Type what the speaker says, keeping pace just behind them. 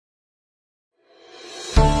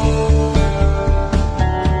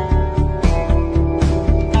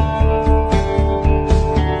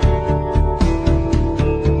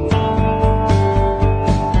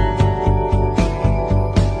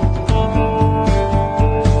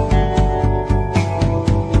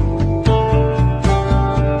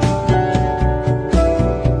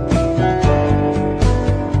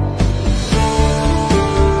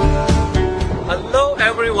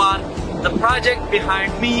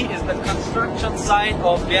see is the construction site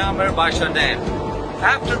of Diamer Basha Dam.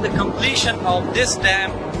 After the completion of this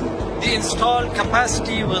dam, the installed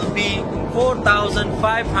capacity will be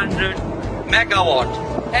 4,500 megawatt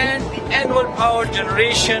and the annual power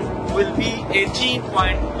generation will be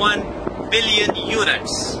 18.1 billion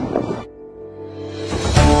units.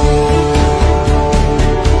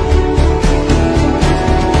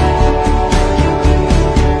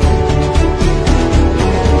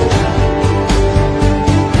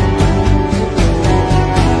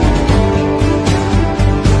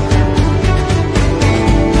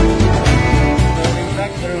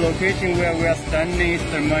 Where we are standing is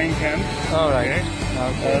the main camp. All right.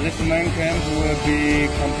 Okay. This main camp will be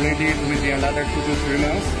completed within another 2 to 3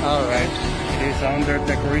 months. All right. It is under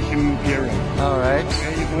decoration period. All right.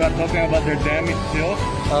 Okay, if we are talking about the dam itself,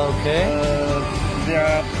 okay. There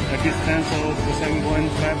are a distance of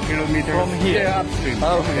 7.5 kilometers from here upstream.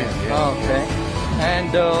 Okay. Yeah. Okay. And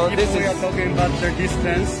if we are talking about the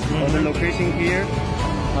distance or the location here,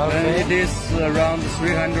 then it is around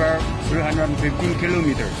 315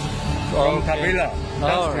 kilometers. From Tarbela.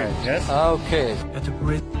 All right. Yes. Okay.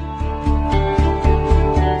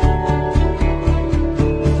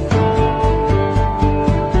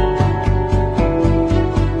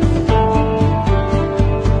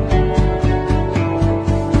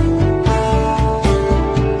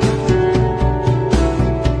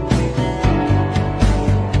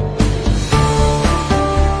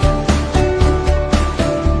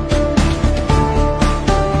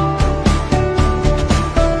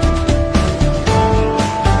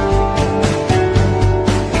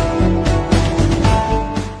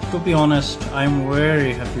 To be honest, I'm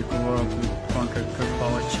very happy to work with contractor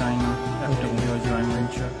Power China FWO joint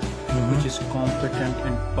venture, which is competent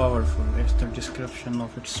and powerful as the description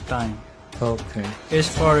of its time. Okay. As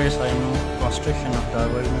far as I know, construction of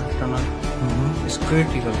diversion tunnel is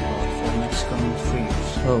critical for next coming 3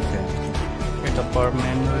 years. Okay. At the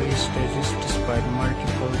preliminary stages, despite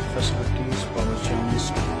multiple facilities Power China is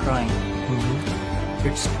trying,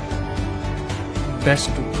 it's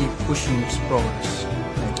best to keep pushing its progress.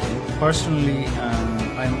 Personally,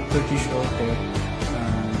 I'm pretty sure that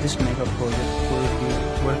this mega project will be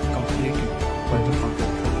well completed by the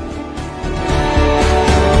contractor.